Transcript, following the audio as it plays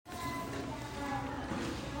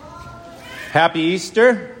Happy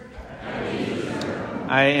Easter. Happy Easter.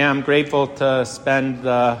 I am grateful to spend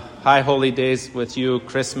the High Holy Days with you,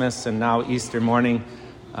 Christmas and now Easter morning.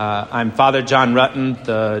 I'm Father John Rutten,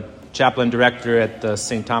 the chaplain director at the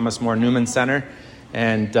St. Thomas More Newman Center,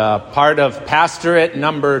 and part of pastorate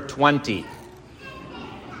number 20.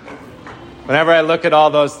 Whenever I look at all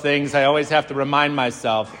those things, I always have to remind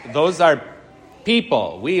myself, those are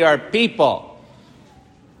people. We are people.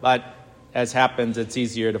 But as happens, it's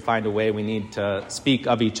easier to find a way we need to speak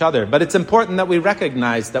of each other. But it's important that we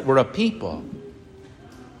recognize that we're a people,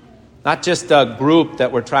 not just a group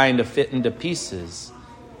that we're trying to fit into pieces.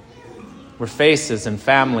 We're faces and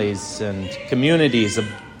families and communities of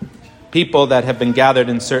people that have been gathered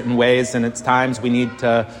in certain ways, and it's times we need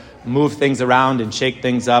to move things around and shake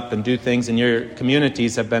things up and do things, and your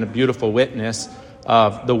communities have been a beautiful witness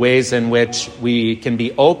of the ways in which we can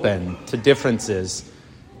be open to differences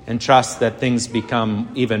and trust that things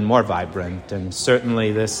become even more vibrant. And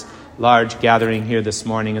certainly this large gathering here this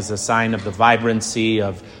morning is a sign of the vibrancy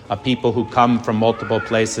of people who come from multiple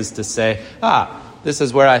places to say, this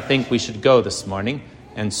is where I think we should go this morning.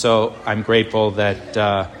 And so I'm grateful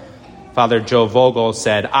that Father Joe Vogel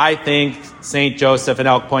said, I think St. Joseph and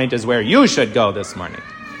Elk Point is where you should go this morning.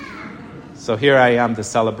 So here I am to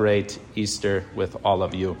celebrate Easter with all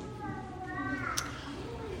of you.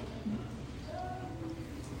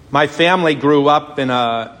 My family grew up in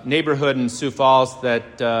a neighborhood in Sioux Falls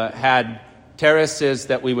that had terraces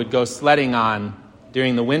that we would go sledding on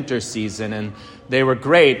during the winter season. And they were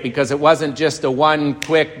great because it wasn't just a one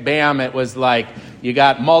quick bam. It was like you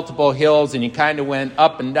got multiple hills and you kind of went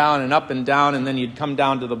up and down, and then you'd come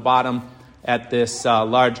down to the bottom at this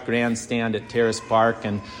large grandstand at Terrace Park.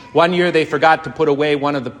 And one year they forgot to put away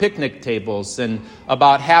one of the picnic tables, and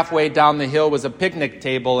about halfway down the hill was a picnic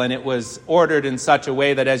table, and it was ordered in such a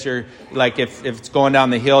way that as you're, like if it's going down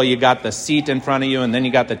the hill, you got the seat in front of you, and then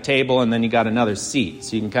you got the table, and then you got another seat.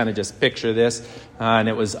 So you can kind of just picture this, and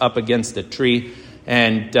it was up against a tree.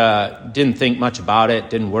 And didn't think much about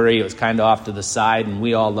it, didn't worry. It was kind of off to the side, and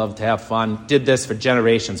we all loved to have fun. Did this for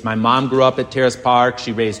generations. My mom grew up at Terrace Park.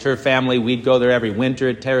 She raised her family. We'd go there every winter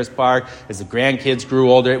at Terrace Park. As the grandkids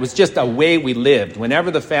grew older, it was just a way we lived.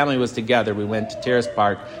 Whenever the family was together, we went to Terrace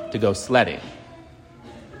Park to go sledding.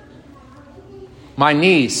 My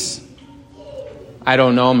niece, I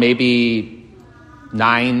don't know, maybe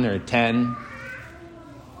 9 or 10,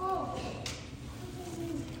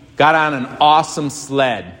 got on an awesome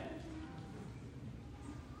sled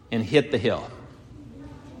and hit the hill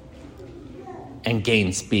and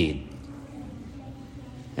gained speed.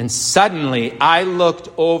 And suddenly I looked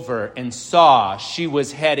over and saw she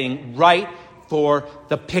was heading right for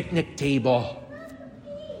the picnic table.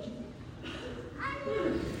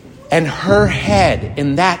 And her head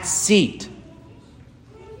in that seat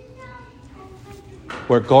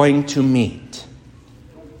were going to meet.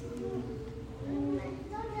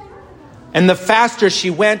 And the faster she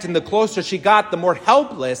went and the closer she got, the more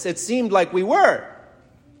helpless it seemed like we were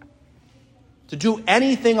to do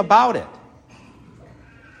anything about it.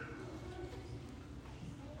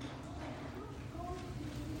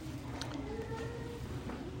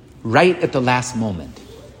 Right at the last moment,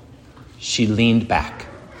 she leaned back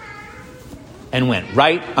and went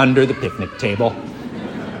right under the picnic table.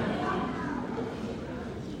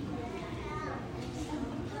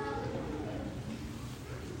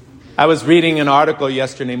 I was reading an article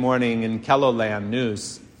yesterday morning in Kelloland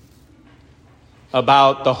News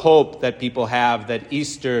about the hope that people have that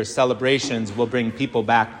Easter celebrations will bring people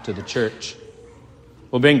back to the church,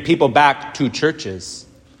 will bring people back to churches.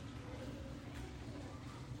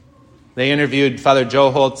 They interviewed Father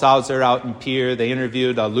Joe Holtzhauser out in Pierre. They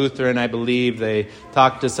interviewed a Lutheran, I believe. They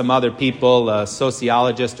talked to some other people, a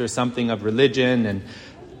sociologist or something of religion, and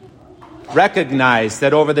recognize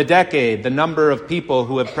that over the decade, the number of people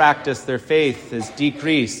who have practiced their faith has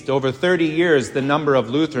decreased. Over 30 years, the number of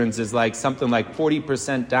Lutherans is like something like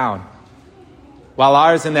 40% down. While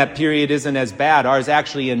ours in that period isn't as bad, ours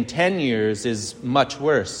actually in 10 years is much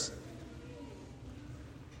worse.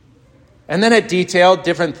 And then it detailed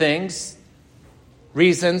different things,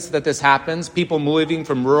 reasons that this happens, people moving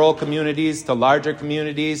from rural communities to larger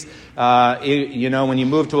communities. When you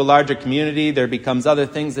move to a larger community, there becomes other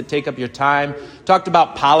things that take up your time. Talked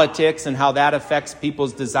about politics and how that affects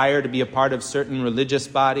people's desire to be a part of certain religious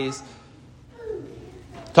bodies.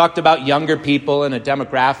 Talked about younger people in a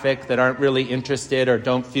demographic that aren't really interested or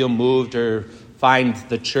don't feel moved or find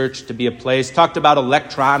the church to be a place. Talked about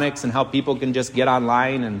electronics and how people can just get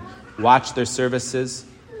online and watch their services.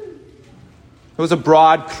 It was a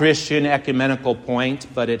broad Christian ecumenical point,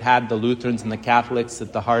 but it had the Lutherans and the Catholics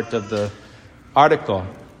at the heart of the article.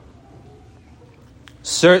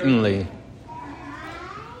 Certainly.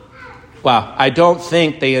 Well, I don't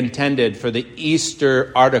think they intended for the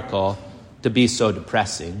Easter article to be so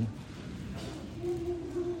depressing.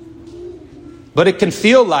 But it can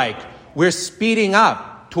feel like we're speeding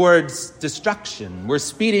up towards destruction. We're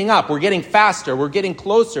speeding up. We're getting faster. We're getting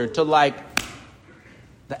closer to like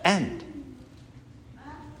the end.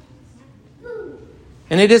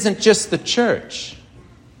 And it isn't just the church.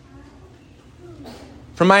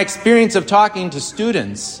 From my experience of talking to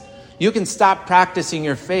students, you can stop practicing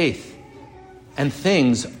your faith and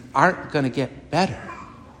things aren't going to get better.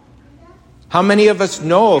 How many of us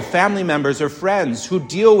know family members or friends who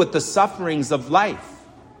deal with the sufferings of life,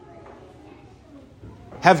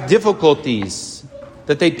 have difficulties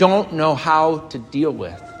that they don't know how to deal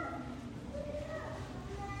with?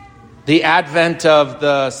 The advent of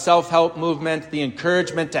the self-help movement, the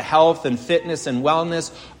encouragement to health and fitness and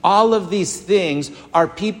wellness, all of these things are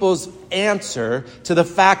people's answer to the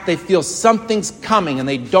fact they feel something's coming and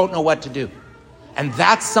they don't know what to do. And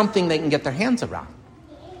that's something they can get their hands around.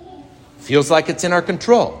 Feels like it's in our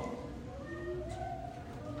control.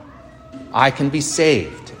 I can be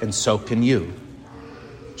saved, and so can you.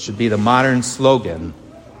 Should be the modern slogan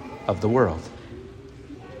of the world.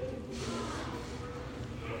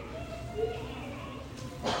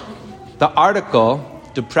 The article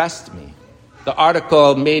depressed me. The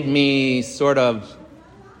article made me sort of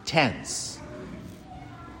tense.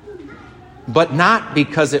 But not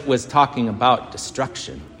because it was talking about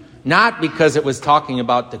destruction. Not because it was talking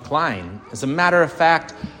about decline. As a matter of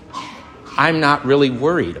fact, I'm not really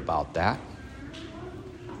worried about that.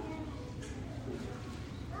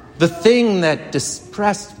 The thing that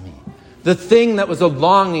depressed me, the thing that was a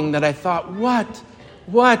longing that I thought, what,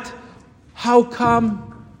 how come,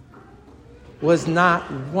 was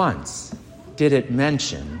not once did it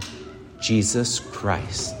mention Jesus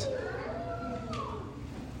Christ.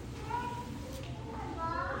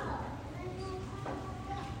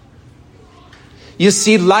 You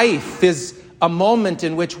see, life is a moment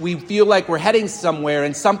in which we feel like we're heading somewhere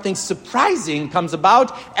and something surprising comes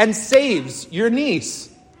about and saves your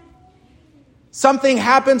niece. Something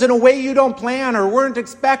happens in a way you don't plan or weren't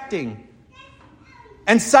expecting.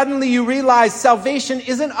 And suddenly you realize salvation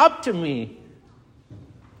isn't up to me.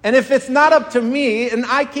 And if it's not up to me and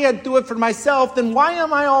I can't do it for myself, then why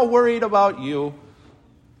am I all worried about you?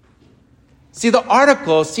 See, the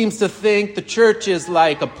article seems to think the church is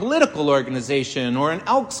like a political organization or an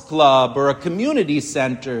Elks Club or a community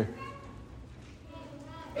center.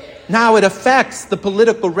 Now it affects the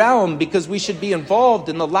political realm because we should be involved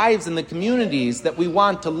in the lives and the communities that we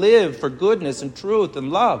want to live for goodness and truth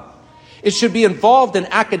and love. It should be involved in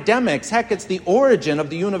academics. Heck, it's the origin of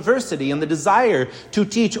the university and the desire to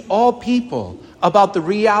teach all people about the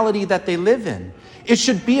reality that they live in. It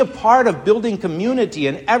should be a part of building community,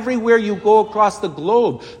 and everywhere you go across the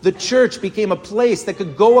globe, the church became a place that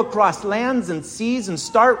could go across lands and seas and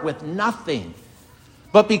start with nothing.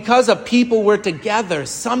 But because a people were together,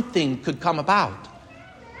 something could come about.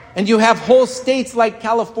 And you have whole states like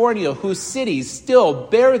California whose cities still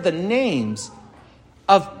bear the names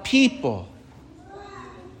of people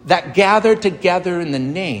that gather together in the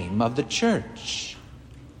name of the church.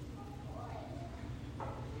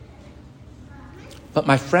 But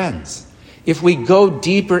my friends, if we go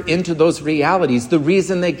deeper into those realities, the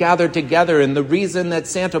reason they gather together and the reason that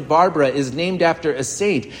Santa Barbara is named after a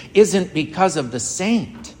saint isn't because of the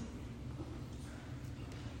saint.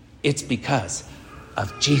 It's because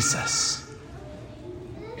of Jesus.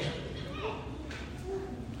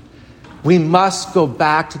 We must go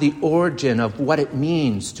back to the origin of what it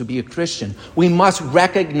means to be a Christian. We must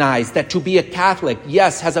recognize that to be a Catholic,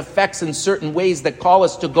 yes, has effects in certain ways that call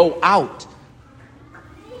us to go out.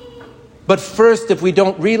 But first, if we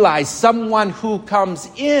don't realize someone who comes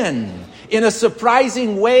in a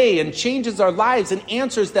surprising way and changes our lives and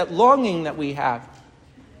answers that longing that we have,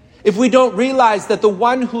 if we don't realize that the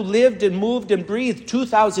one who lived and moved and breathed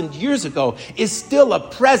 2,000 years ago is still a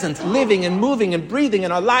presence living and moving and breathing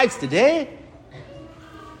in our lives today,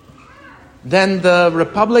 then the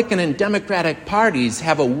Republican and Democratic parties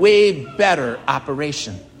have a way better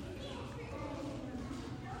operation.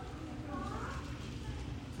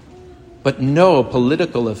 But no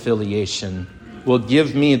political affiliation will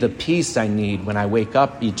give me the peace I need when I wake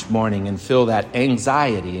up each morning and feel that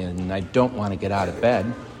anxiety and I don't want to get out of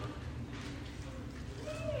bed.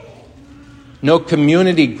 No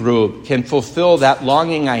community group can fulfill that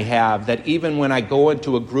longing I have, that even when I go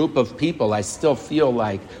into a group of people, I still feel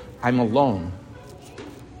like I'm alone.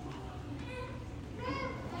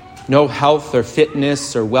 No health or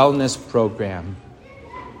fitness or wellness program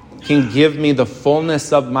can give me the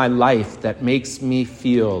fullness of my life that makes me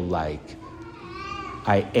feel like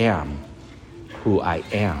I am who I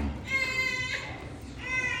am.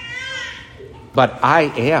 But I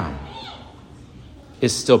am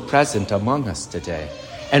is still present among us today.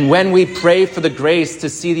 And when we pray for the grace to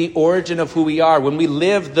see the origin of who we are, when we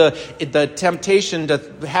live the temptation to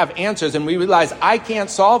have answers and we realize I can't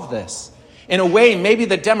solve this, in a way, maybe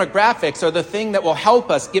the demographics are the thing that will help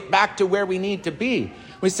us get back to where we need to be.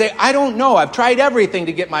 We say, I don't know. I've tried everything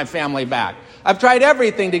to get my family back. I've tried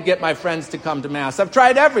everything to get my friends to come to Mass. I've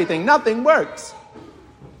tried everything. Nothing works.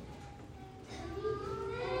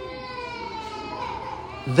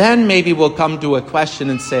 Then maybe we'll come to a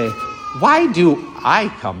question and say, why do I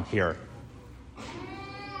come here?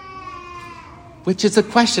 Which is a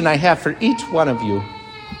question I have for each one of you.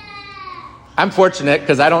 I'm fortunate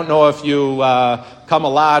because I don't know if you come a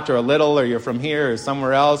lot or a little, or you're from here or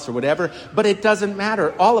somewhere else or whatever, but it doesn't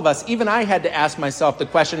matter. All of us, even I had to ask myself the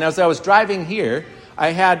question as I was driving here.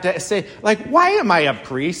 I had to say, why am I a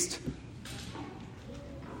priest?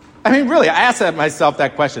 I mean, really, I ask myself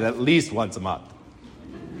that question at least once a month.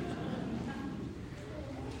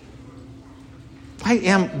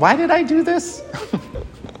 Why did I do this?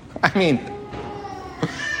 I mean,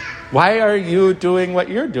 why are you doing what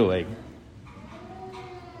you're doing?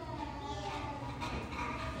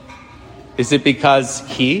 Is it because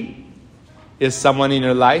he is someone in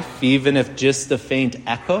your life, even if just a faint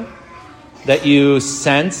echo, that you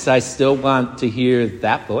sense, I still want to hear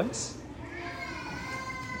that voice?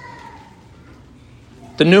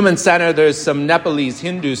 The Newman Center, there's some Nepalese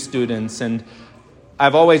Hindu students, and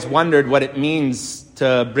I've always wondered what it means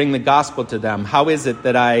to bring the gospel to them. How is it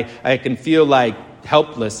that I can feel like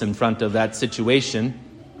helpless in front of that situation?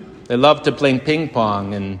 They love to play ping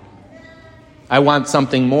pong, and I want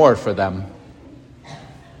something more for them.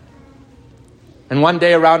 And one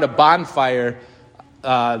day around a bonfire,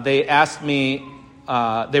 they asked me,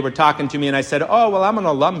 they were talking to me, and I said, oh, well, I'm an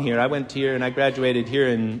alum here. I went here and I graduated here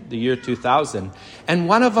in the year 2000. And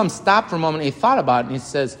one of them stopped for a moment, and he thought about it, and he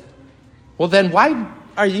says, well, then why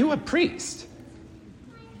are you a priest?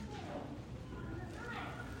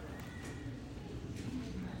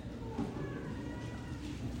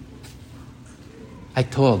 I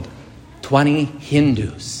told 20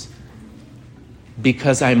 Hindus,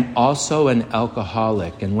 because I'm also an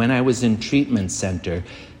alcoholic, and when I was in treatment center,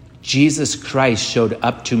 Jesus Christ showed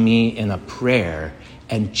up to me in a prayer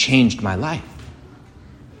and changed my life.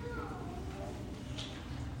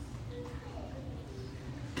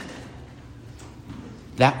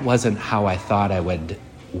 That wasn't how I thought I would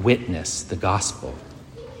witness the gospel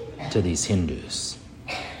to these Hindus.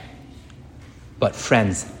 But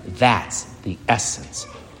friends, that's the essence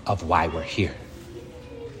of why we're here.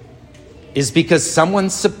 Is because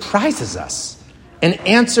someone surprises us and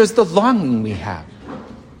answers the longing we have.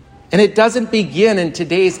 And it doesn't begin in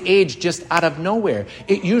today's age just out of nowhere.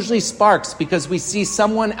 It usually sparks because we see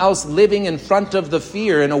someone else living in front of the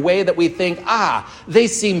fear in a way that we think, they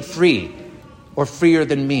seem free or freer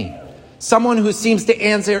than me. Someone who seems to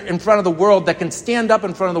answer in front of the world, that can stand up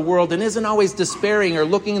in front of the world and isn't always despairing or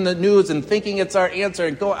looking in the news and thinking it's our answer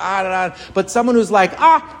and go on and on. But someone who's like,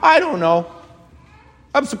 I don't know.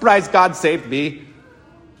 I'm surprised God saved me.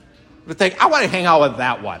 But think, I want to hang out with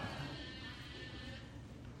that one.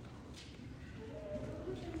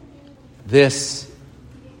 This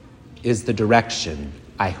is the direction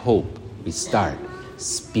I hope we start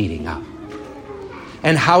speeding up.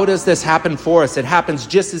 And how does this happen for us? It happens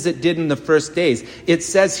just as it did in the first days. It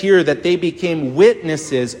says here that they became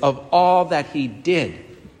witnesses of all that he did.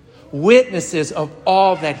 Witnesses of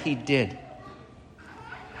all that he did.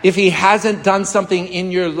 If he hasn't done something in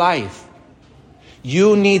your life,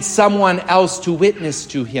 you need someone else to witness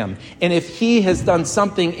to him. And if he has done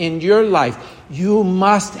something in your life, you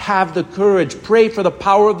must have the courage. Pray for the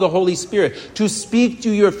power of the Holy Spirit to speak to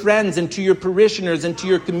your friends and to your parishioners and to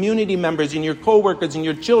your community members and your coworkers and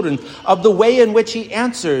your children of the way in which he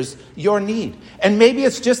answers your need. And maybe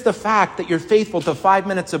it's just the fact that you're faithful to 5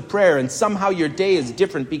 minutes of prayer and somehow your day is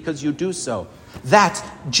different because you do so. That's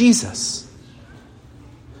Jesus.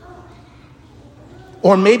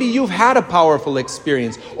 Or maybe you've had a powerful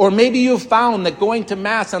experience. Or maybe you've found that going to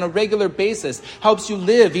Mass on a regular basis helps you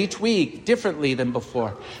live each week differently than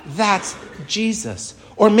before. That's Jesus.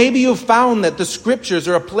 Or maybe you've found that the Scriptures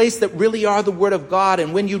are a place that really are the Word of God,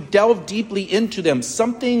 and when you delve deeply into them,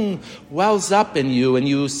 something wells up in you and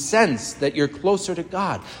you sense that you're closer to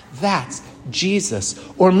God. That's Jesus.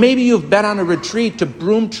 Or maybe you've been on a retreat to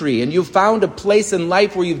Broomtree and you've found a place in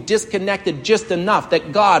life where you've disconnected just enough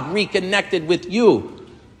that God reconnected with you.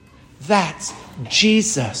 That's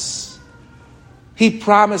Jesus. He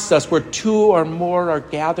promised us where 2 or more are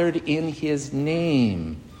gathered in his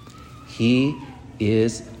name, he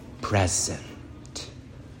is present.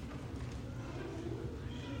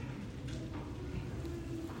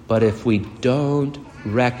 But if we don't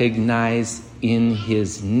recognize in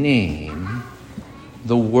his name,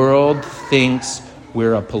 the world thinks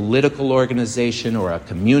we're a political organization or a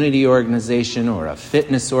community organization or a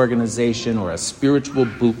fitness organization or a spiritual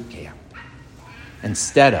boot camp,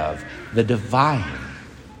 instead of the divine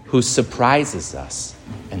who surprises us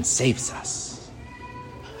and saves us.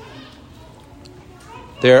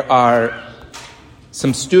 There are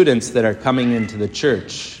some students that are coming into the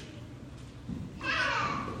church.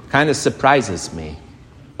 Kind of surprises me.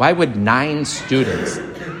 Why would 9 students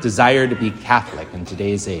desire to be Catholic in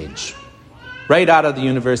today's age? Right out of the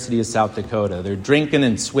University of South Dakota, they're drinking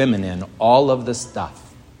and swimming in all of the stuff.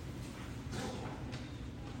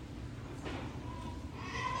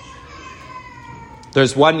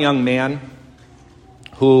 There's one young man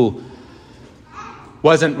who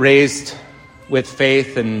wasn't raised with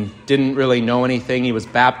faith and didn't really know anything. He was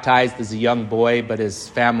baptized as a young boy, but his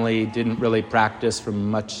family didn't really practice for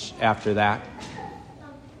much after that.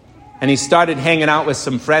 And he started hanging out with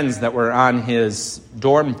some friends that were on his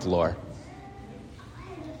dorm floor.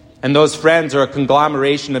 And those friends are a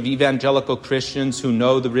conglomeration of evangelical Christians who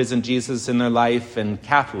know the risen Jesus in their life and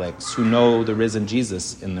Catholics who know the risen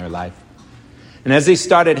Jesus in their life. And as he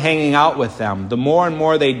started hanging out with them, the more and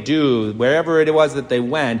more they do, wherever it was that they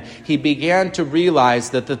went, he began to realize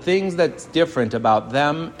that the things that's different about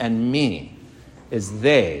them and me is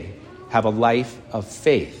they have a life of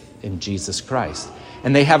faith in Jesus Christ.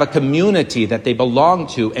 And they have a community that they belong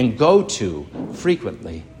to and go to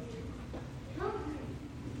frequently.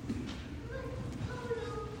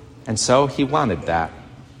 And so he wanted that.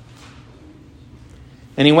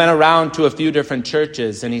 And he went around to a few different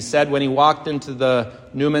churches, and he said when he walked into the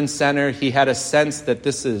Newman Center, he had a sense that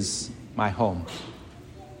this is my home.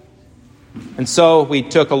 And so we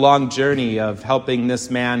took a long journey of helping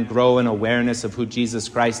this man grow in awareness of who Jesus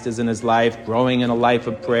Christ is in his life, growing in a life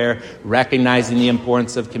of prayer, recognizing the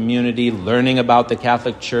importance of community, learning about the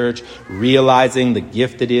Catholic Church, realizing the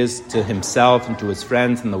gift it is to himself and to his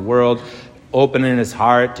friends in the world, opening his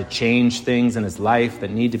heart to change things in his life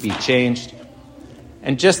that need to be changed.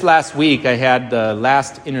 And just last week, I had the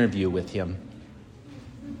last interview with him,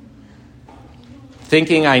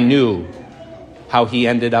 thinking I knew how he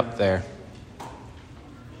ended up there,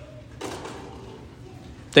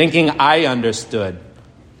 thinking I understood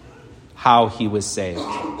how he was saved,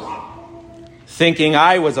 thinking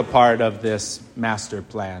I was a part of this master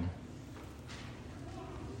plan.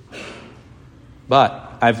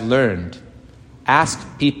 But I've learned,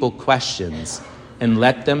 ask people questions and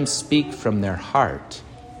let them speak from their heart.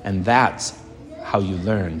 And that's how you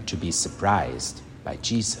learn to be surprised by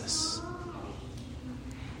Jesus.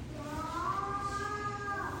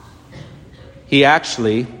 He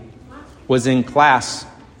actually was in class.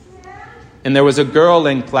 And there was a girl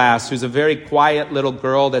in class who's a very quiet little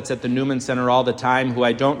girl that's at the Newman Center all the time, who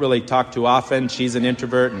I don't really talk to often. She's an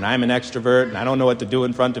introvert and I'm an extrovert, and I don't know what to do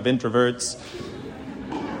in front of introverts.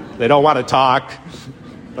 They don't want to talk.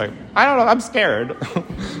 Like, I don't know, I'm scared.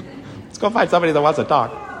 Let's go find somebody that wants to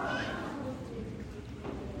talk.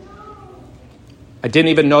 I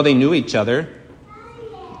didn't even know they knew each other,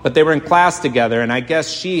 but they were in class together, and I guess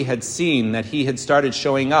she had seen that he had started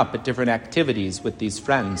showing up at different activities with these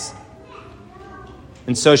friends.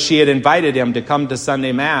 And so she had invited him to come to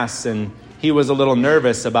Sunday Mass, and he was a little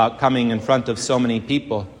nervous about coming in front of so many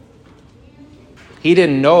people. He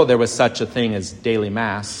didn't know there was such a thing as daily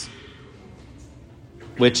Mass,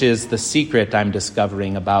 which is the secret I'm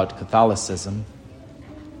discovering about Catholicism.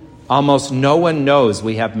 Almost no one knows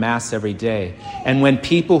we have Mass every day. And when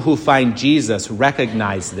people who find Jesus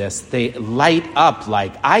recognize this, they light up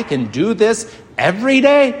like, I can do this every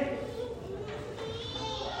day?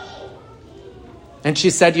 And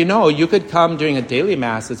she said, you could come during a daily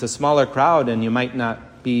Mass. It's a smaller crowd and you might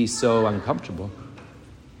not be so uncomfortable.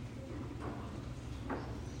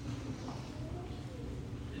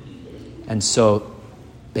 And so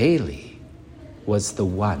Bailey was the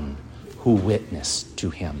one who witnessed to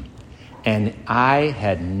him. And I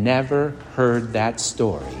had never heard that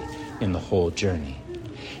story in the whole journey.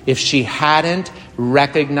 If she hadn't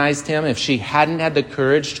recognized him, if she hadn't had the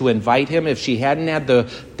courage to invite him, if she hadn't had the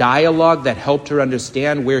dialogue that helped her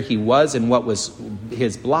understand where he was and what was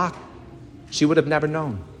his block, she would have never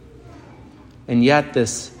known. And yet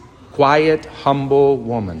this quiet, humble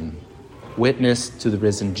woman witnessed to the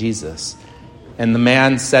risen Jesus. And the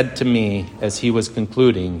man said to me as he was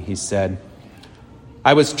concluding, he said,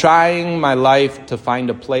 I was trying my life to find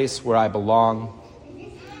a place where I belong,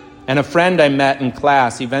 And a friend I met in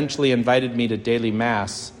class eventually invited me to daily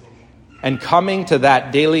Mass. And coming to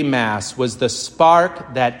that daily Mass was the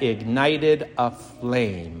spark that ignited a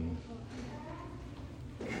flame.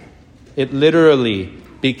 It literally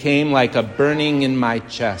became like a burning in my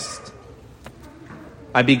chest.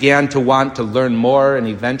 I began to want to learn more, and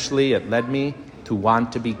eventually it led me to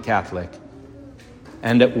want to be Catholic.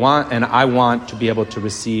 And I want to be able to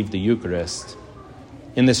receive the Eucharist.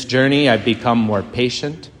 In this journey, I've become more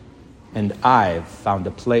patient, and I've found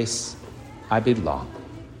a place I belong.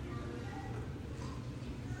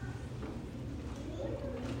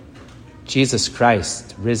 Jesus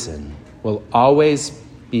Christ, risen, will always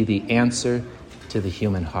be the answer to the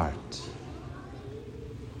human heart.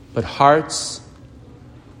 But hearts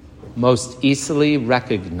most easily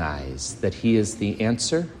recognize that he is the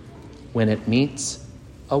answer when it meets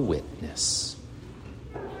a witness.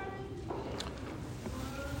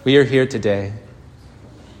 We are here today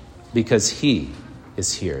because he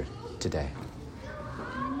is here today.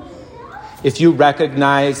 If you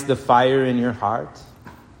recognize the fire in your heart,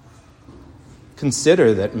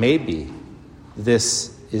 consider that maybe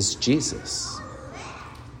this is Jesus.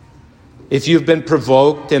 If you've been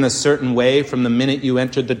provoked in a certain way from the minute you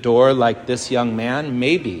entered the door like this young man,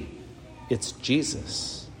 maybe it's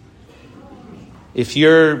Jesus. If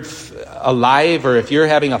you're alive, or if you're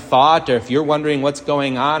having a thought, or if you're wondering what's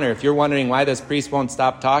going on, or if you're wondering why this priest won't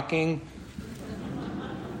stop talking,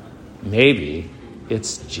 maybe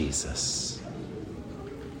it's Jesus.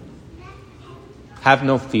 Have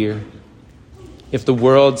no fear. If the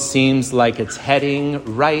world seems like it's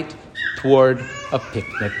heading right toward a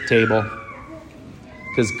picnic table,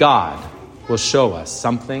 because God will show us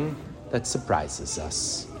something that surprises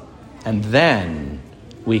us. And then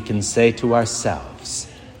we can say to ourselves,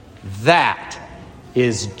 that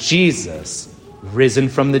is Jesus risen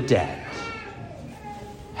from the dead.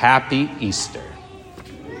 Happy Easter.